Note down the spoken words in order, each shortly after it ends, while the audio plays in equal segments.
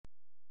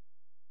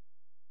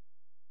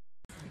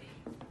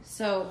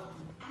So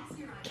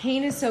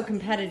Kane is so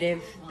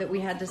competitive that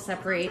we had to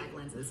separate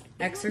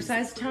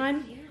exercise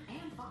time.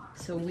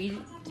 So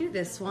we do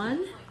this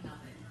one.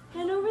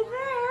 And over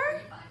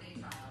there,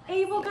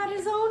 Abel got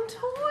his own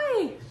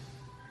toy.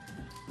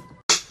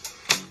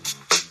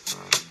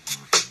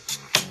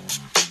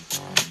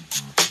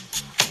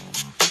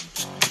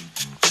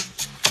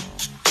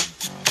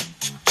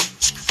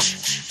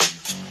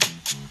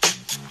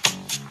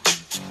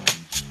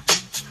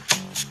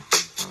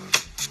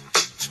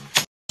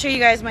 Show you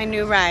guys my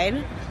new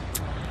ride.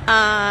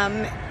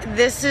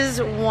 This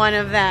is one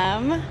of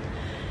them,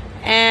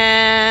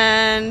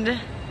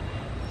 and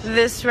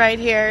this right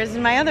here is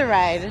my other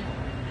ride,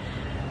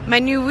 my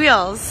new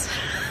wheels.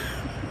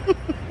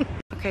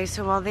 Okay,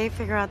 so while they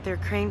figure out their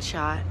crane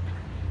shot,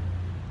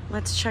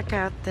 let's check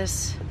out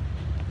this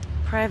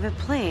private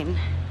plane.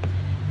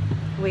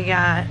 We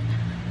got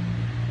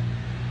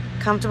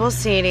comfortable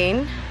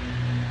seating,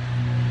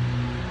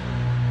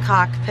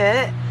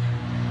 cockpit.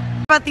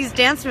 What about these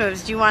dance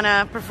moves? Do you want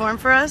to perform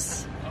for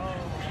us? Oh.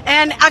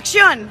 And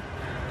action!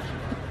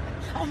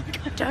 Oh my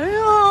god. Damn!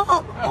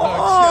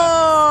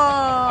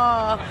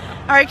 Oh.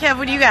 Alright, Kev,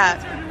 what do you got?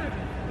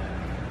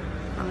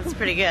 Oh, that's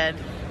pretty good.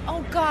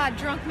 Oh god,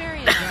 drunk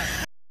Marion.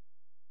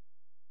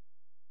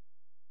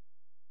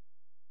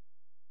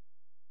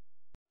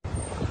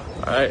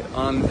 Alright,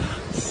 on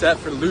set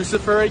for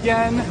Lucifer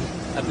again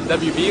at the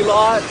WB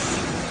lots.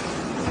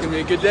 It's gonna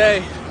be a good day.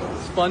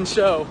 It's a fun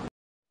show.